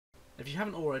If you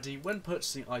haven't already, when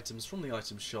purchasing items from the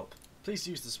item shop, please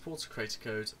use the supporter creator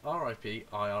code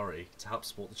RIPIRE to help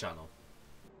support the channel.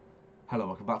 Hello,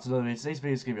 welcome back to another video. Today's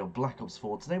video is going to be on Black Ops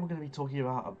 4. Today we're going to be talking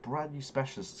about a brand new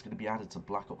specialist that's going to be added to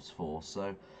Black Ops 4.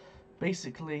 So,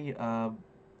 basically,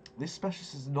 this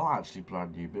specialist is not actually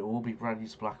brand new, but it will be brand new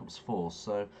to Black Ops 4.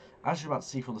 So, as you're about to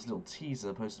see from this little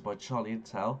teaser posted by Charlie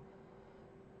Intel,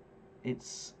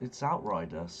 it's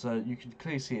Outrider. So, you can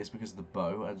clearly see it's because of the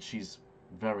bow, and she's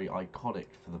very iconic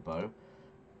for the bow.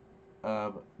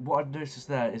 What I've noticed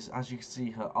there is, as you can see,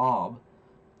 her arm,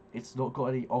 it's not got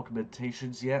any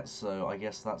augmentations yet, so I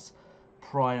guess that's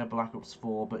prior Black Ops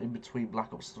 4, but in between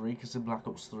Black Ops 3, because in Black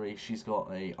Ops 3 she's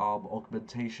got a arm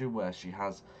augmentation where she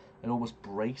has an almost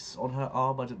brace on her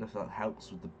arm. I don't know if that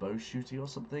helps with the bow shooting or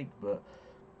something, but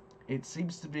it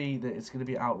seems to be that it's going to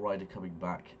be Outrider coming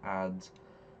back, and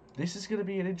this is going to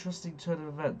be an interesting turn of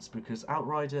events, because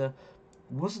Outrider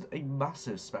wasn't a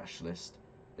massive specialist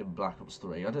in Black Ops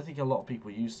 3. I don't think a lot of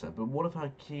people used her, but one of her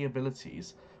key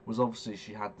abilities was obviously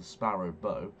she had the Sparrow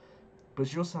bow, but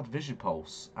she also had Vision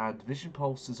Pulse, and Vision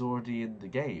Pulse is already in the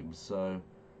game, so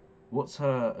what's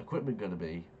her equipment going to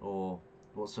be, or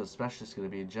what's her specialist going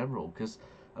to be in general? Because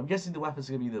I'm guessing the weapon's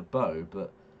going to be the bow,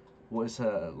 but what is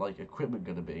her equipment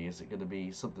going to be? Is it going to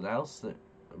be something else that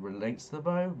relates to the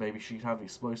bow? Maybe she'd have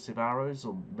explosive arrows,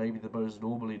 or maybe the bow's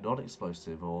normally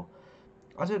non-explosive, or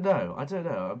I don't know.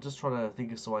 I'm just trying to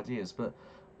think of some ideas, but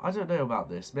I don't know about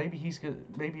this. Maybe he's gonna.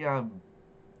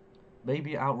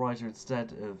 Maybe Outrider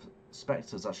instead of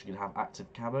Spectre's actually gonna have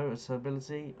active camo as her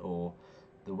ability, or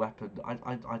the weapon.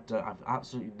 I don't. I have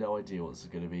absolutely no idea what this is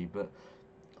gonna be, but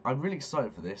I'm really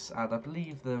excited for this, and I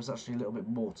believe there's actually a little bit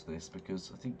more to this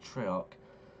because I think Treyarch,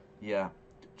 yeah,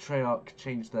 Treyarch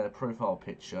changed their profile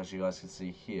picture, as you guys can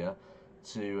see here,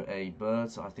 to a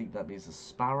bird. I think that means a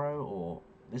sparrow, or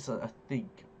this I think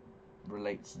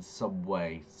relates in some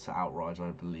way to Outrider,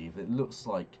 I believe. It looks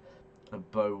like a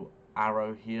bow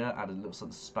arrow here, and it looks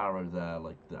like the sparrow there,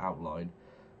 like the outline.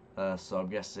 So I'm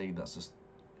guessing that's just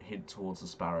a hint towards the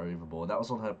sparrow even more. That was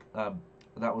on her.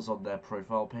 That was on their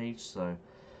profile page. So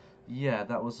yeah,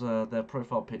 that was their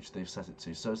profile picture they've set it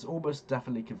to. So it's almost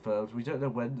definitely confirmed. We don't know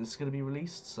when this is going to be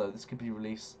released. So this could be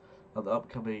released at the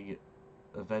upcoming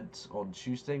event on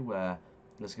Tuesday, where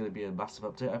there's going to be a massive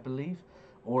update, I believe.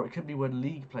 Or it could be when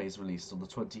League Play is released on the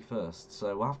 21st,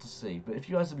 so we'll have to see. But if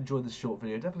you guys have enjoyed this short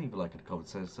video, definitely leave a like and a comment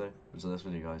saying so. Until next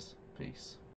video, guys. Peace.